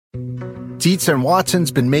Dietz and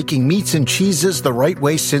Watson's been making meats and cheeses the right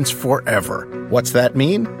way since forever. What's that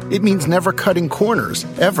mean? It means never cutting corners,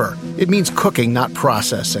 ever. It means cooking, not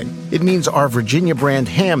processing. It means our Virginia brand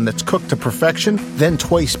ham that's cooked to perfection, then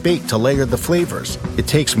twice baked to layer the flavors. It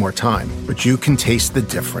takes more time, but you can taste the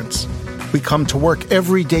difference. We come to work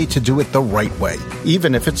every day to do it the right way,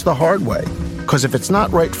 even if it's the hard way. Because if it's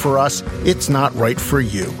not right for us, it's not right for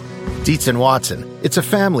you. Dietz and Watson, it's a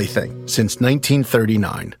family thing since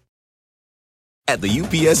 1939. At the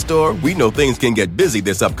UPS Store, we know things can get busy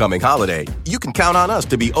this upcoming holiday. You can count on us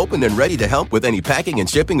to be open and ready to help with any packing and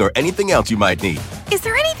shipping or anything else you might need. Is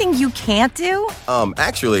there anything you can't do?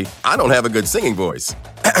 Actually, I don't have a good singing voice.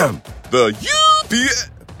 The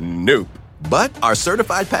UPS... Nope. But our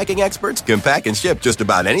certified packing experts can pack and ship just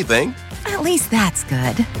about anything. At least that's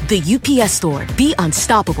good. The UPS Store. Be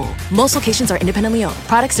unstoppable. Most locations are independently owned.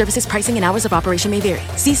 Product, services, pricing, and hours of operation may vary.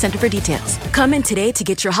 See Center for details. Come in today to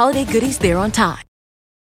get your holiday goodies there on time.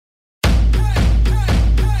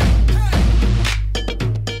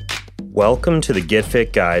 Welcome to the Get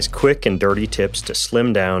Fit Guy's quick and dirty tips to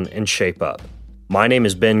slim down and shape up. My name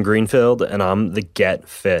is Ben Greenfield, and I'm the Get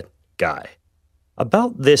Fit Guy.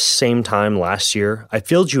 About this same time last year, I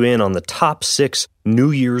filled you in on the top 6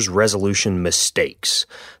 New Year's resolution mistakes.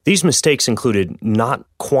 These mistakes included not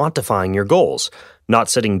quantifying your goals, not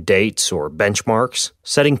setting dates or benchmarks,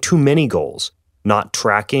 setting too many goals, not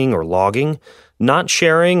tracking or logging, not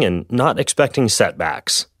sharing, and not expecting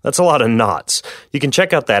setbacks. That's a lot of nots. You can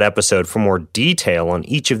check out that episode for more detail on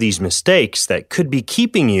each of these mistakes that could be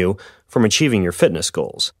keeping you from achieving your fitness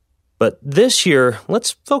goals. But this year,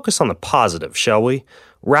 let's focus on the positive, shall we?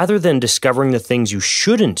 Rather than discovering the things you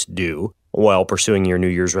shouldn't do while pursuing your New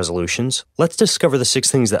Year's resolutions, let's discover the 6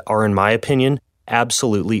 things that are, in my opinion,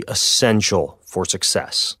 absolutely essential for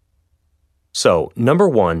success. So, number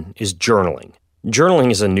 1 is journaling. Journaling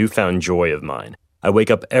is a newfound joy of mine. I wake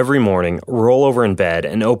up every morning, roll over in bed,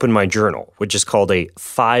 and open my journal, which is called a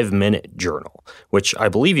 5-minute journal, which I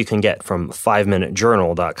believe you can get from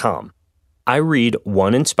 5minutejournal.com. I read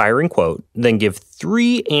one inspiring quote, then give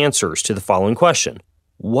 3 answers to the following question.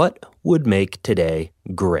 What would make today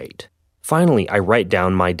great? Finally, I write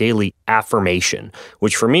down my daily affirmation,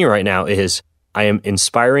 which for me right now is, I am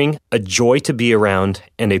inspiring, a joy to be around,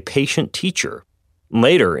 and a patient teacher.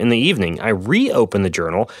 Later in the evening, I reopen the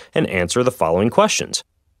journal and answer the following questions.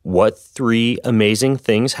 What 3 amazing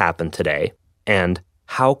things happened today? And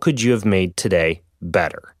how could you have made today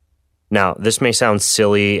better? Now, this may sound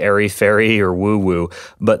silly, airy-fairy, or woo-woo,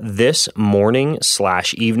 but this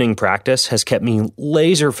morning/evening practice has kept me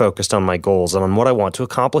laser-focused on my goals and on what I want to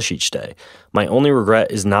accomplish each day. My only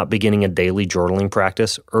regret is not beginning a daily journaling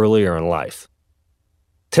practice earlier in life.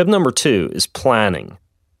 Tip number 2 is planning.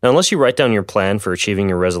 Now, unless you write down your plan for achieving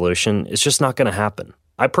your resolution, it's just not going to happen.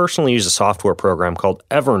 I personally use a software program called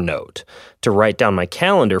Evernote to write down my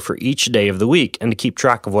calendar for each day of the week and to keep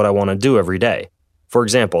track of what I want to do every day. For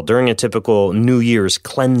example, during a typical New Year's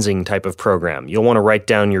cleansing type of program, you'll want to write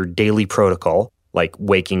down your daily protocol, like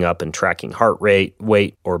waking up and tracking heart rate,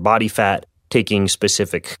 weight, or body fat, taking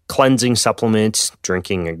specific cleansing supplements,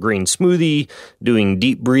 drinking a green smoothie, doing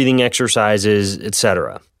deep breathing exercises,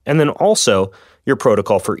 etc. And then also your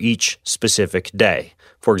protocol for each specific day.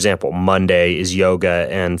 For example, Monday is yoga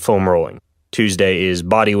and foam rolling. Tuesday is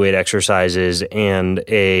body weight exercises and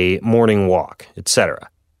a morning walk, etc.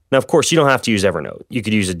 Now, of course, you don't have to use Evernote. You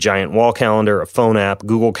could use a giant wall calendar, a phone app,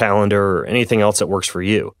 Google Calendar, or anything else that works for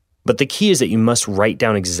you. But the key is that you must write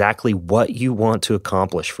down exactly what you want to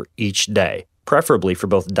accomplish for each day, preferably for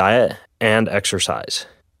both diet and exercise.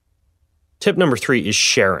 Tip number 3 is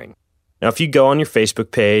sharing. Now, if you go on your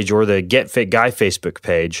Facebook page or the Get Fit Guy Facebook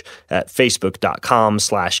page at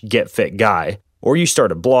facebook.com/getfitguy, or you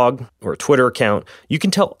start a blog or a Twitter account, you can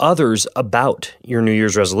tell others about your New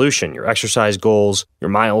Year's resolution, your exercise goals, your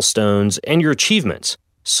milestones, and your achievements.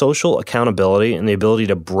 Social accountability and the ability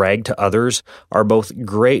to brag to others are both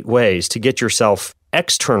great ways to get yourself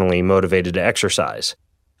externally motivated to exercise.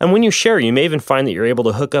 And when you share, you may even find that you're able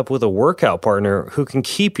to hook up with a workout partner who can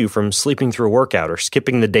keep you from sleeping through a workout or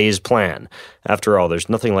skipping the day's plan. After all, there's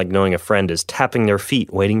nothing like knowing a friend is tapping their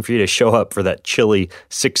feet waiting for you to show up for that chilly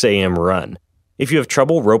 6 a.m. run. If you have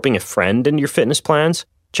trouble roping a friend into your fitness plans,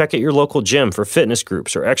 check out your local gym for fitness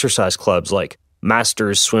groups or exercise clubs like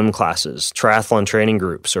Masters swim classes, triathlon training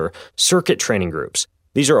groups, or circuit training groups.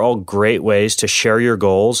 These are all great ways to share your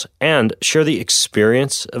goals and share the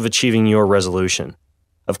experience of achieving your resolution.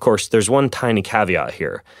 Of course, there's one tiny caveat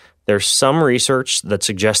here. There's some research that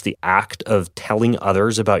suggests the act of telling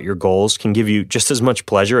others about your goals can give you just as much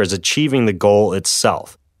pleasure as achieving the goal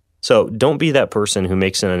itself. So don't be that person who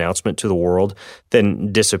makes an announcement to the world,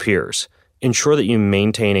 then disappears. ensure that you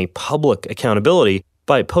maintain a public accountability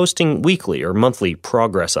by posting weekly or monthly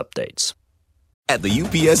progress updates. At the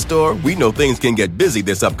UPS Store, we know things can get busy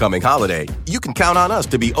this upcoming holiday. You can count on us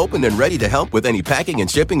to be open and ready to help with any packing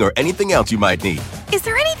and shipping or anything else you might need. Is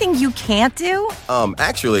there anything you can't do?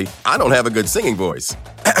 Actually, I don't have a good singing voice.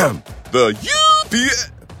 The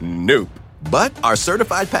UPS... Nope. But our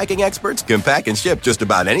certified packing experts can pack and ship just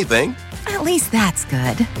about anything. At least that's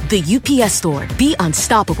good. The UPS Store. Be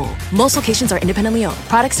unstoppable. Most locations are independently owned.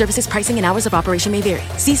 Product, services, pricing, and hours of operation may vary.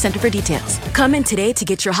 See Center for details. Come in today to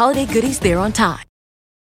get your holiday goodies there on time.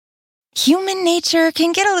 Human nature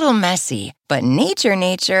can get a little messy, but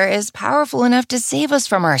nature is powerful enough to save us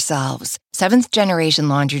from ourselves. Seventh Generation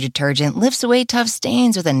Laundry Detergent lifts away tough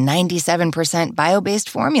stains with a 97% bio-based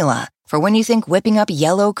formula. For when you think whipping up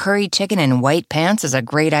yellow curry chicken in white pants is a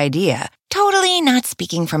great idea. Totally not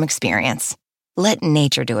speaking from experience. Let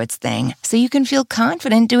nature do its thing so you can feel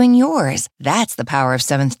confident doing yours. That's the power of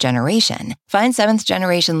Seventh Generation. Find Seventh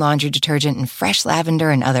Generation Laundry Detergent in fresh lavender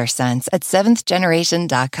and other scents at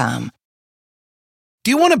seventhgeneration.com.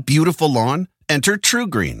 Do you want a beautiful lawn? Enter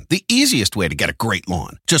TruGreen, the easiest way to get a great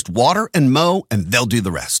lawn. Just water and mow, and they'll do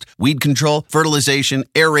the rest. Weed control, fertilization,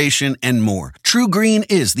 aeration, and more. TruGreen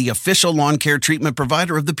is the official lawn care treatment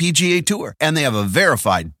provider of the PGA Tour, and they have a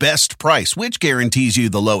verified best price, which guarantees you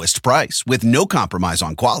the lowest price with no compromise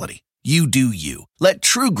on quality. You do you. Let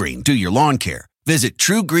TruGreen do your lawn care. Visit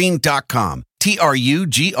TruGreen.com,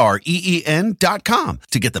 TruGreen.com,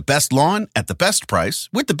 to get the best lawn at the best price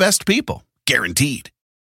with the best people. Guaranteed.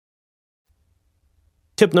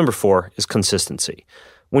 Tip number 4 is consistency.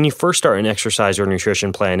 When you first start an exercise or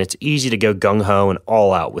nutrition plan, it's easy to go gung-ho and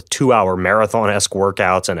all out with 2-hour marathon-esque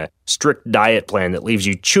workouts and a strict diet plan that leaves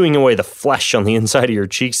you chewing away the flesh on the inside of your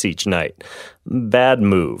cheeks each night. Bad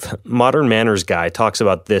move. Modern Manners Guy talks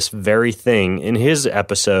about this very thing in his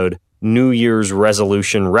episode, New Year's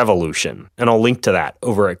Resolution Revolution, and I'll link to that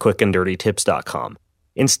over at quickanddirtytips.com.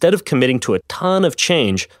 Instead of committing to a ton of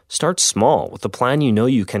change, start small with a plan you know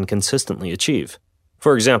you can consistently achieve.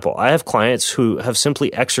 For example, I have clients who have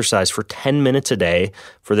simply exercised for 10 minutes a day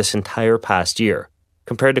for this entire past year.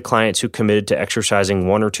 Compared to clients who committed to exercising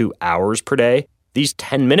 1 or 2 hours per day, these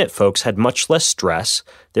 10-minute folks had much less stress,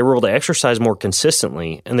 they were able to exercise more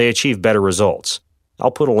consistently, and they achieved better results. I'll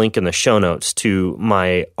put a link in the show notes to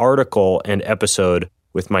my article and episode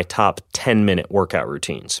with my top 10-minute workout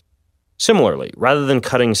routines. Similarly, rather than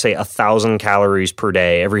cutting, say, 1,000 calories per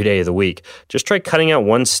day every day of the week, just try cutting out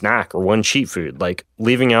one snack or one cheat food, like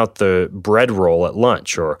leaving out the bread roll at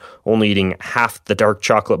lunch or only eating half the dark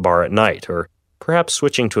chocolate bar at night, or perhaps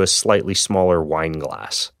switching to a slightly smaller wine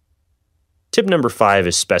glass. Tip number 5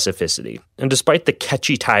 is specificity. And despite the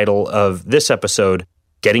catchy title of this episode,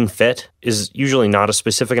 Getting Fit is usually not a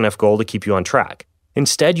specific enough goal to keep you on track.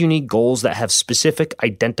 Instead, you need goals that have specific,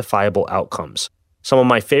 identifiable outcomes. Some of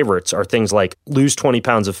my favorites are things like lose 20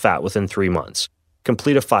 pounds of fat within 3 months,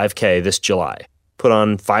 complete a 5K this July, put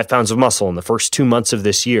on 5 pounds of muscle in the first 2 months of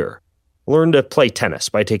this year, learn to play tennis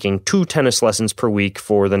by taking 2 tennis lessons per week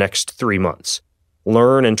for the next 3 months,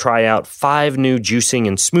 learn and try out 5 new juicing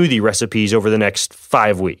and smoothie recipes over the next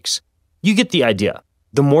 5 weeks. You get the idea.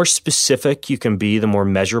 The more specific you can be, the more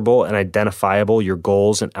measurable and identifiable your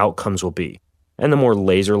goals and outcomes will be, and the more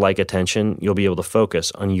laser-like attention you'll be able to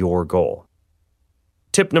focus on your goal.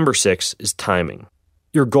 Tip number 6 is timing.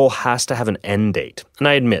 Your goal has to have an end date. And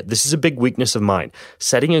I admit, this is a big weakness of mine.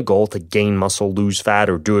 Setting a goal to gain muscle, lose fat,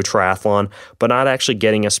 or do a triathlon, but not actually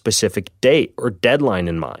getting a specific date or deadline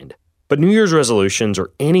in mind. But New Year's resolutions,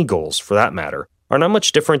 or any goals for that matter, are not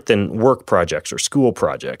much different than work projects or school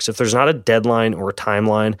projects. If there's not a deadline or a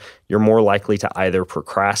timeline, you're more likely to either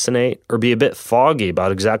procrastinate or be a bit foggy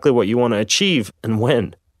about exactly what you want to achieve and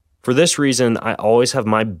when. For this reason, I always have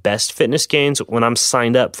my best fitness gains when I'm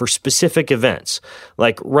signed up for specific events.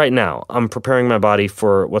 Like right now, I'm preparing my body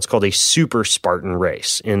for what's called a Super Spartan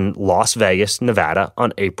race in Las Vegas, Nevada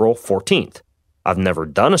on April 14th. I've never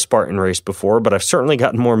done a Spartan race before, but I've certainly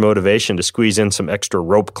gotten more motivation to squeeze in some extra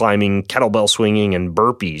rope climbing, kettlebell swinging, and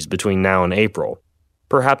burpees between now and April.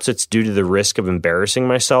 Perhaps it's due to the risk of embarrassing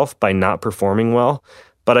myself by not performing well,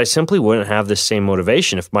 but I simply wouldn't have this same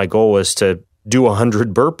motivation if my goal was to do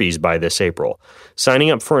 100 burpees by this April.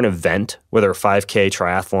 Signing up for an event, whether a 5K,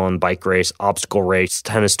 triathlon, bike race, obstacle race,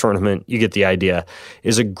 tennis tournament, you get the idea,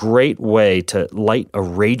 is a great way to light a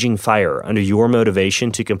raging fire under your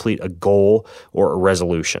motivation to complete a goal or a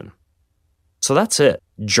resolution. So that's it.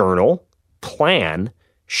 Journal, plan,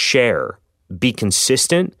 share, be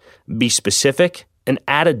consistent, be specific, and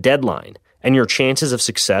add a deadline, and your chances of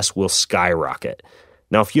success will skyrocket.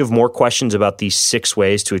 Now, if you have more questions about these 6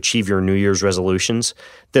 ways to achieve your New Year's resolutions,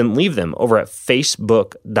 then leave them over at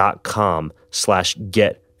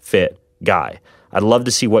facebook.com/getfitguy. I'd love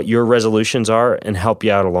to see what your resolutions are and help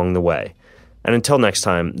you out along the way. And until next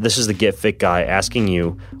time, this is the Get Fit Guy asking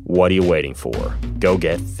you, what are you waiting for? Go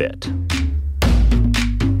get fit.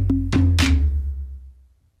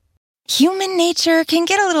 Human nature can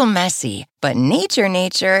get a little messy, but nature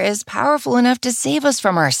is powerful enough to save us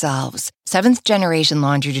from ourselves. 7th Generation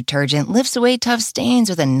Laundry Detergent lifts away tough stains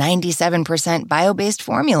with a 97% bio-based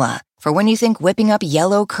formula. For when you think whipping up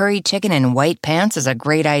yellow curry chicken in white pants is a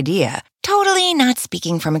great idea. Totally not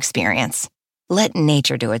speaking from experience. Let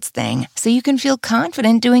nature do its thing so you can feel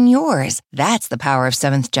confident doing yours. That's the power of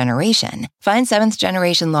 7th Generation. Find 7th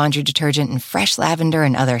Generation Laundry Detergent in fresh lavender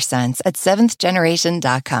and other scents at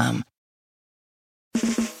 7thgeneration.com.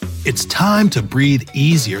 It's time to breathe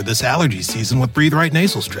easier this allergy season with Breathe Right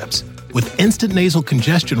nasal strips. With instant nasal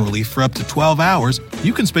congestion relief for up to 12 hours,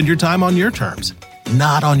 you can spend your time on your terms,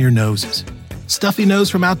 not on your noses. Stuffy nose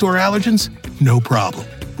from outdoor allergens? No problem.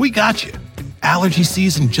 We got you. Allergy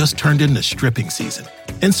season just turned into stripping season.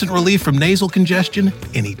 Instant relief from nasal congestion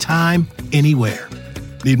anytime, anywhere.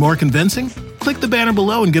 Need more convincing? Click the banner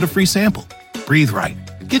below and get a free sample. Breathe Right.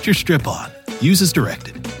 Get your strip on. Use as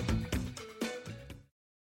directed.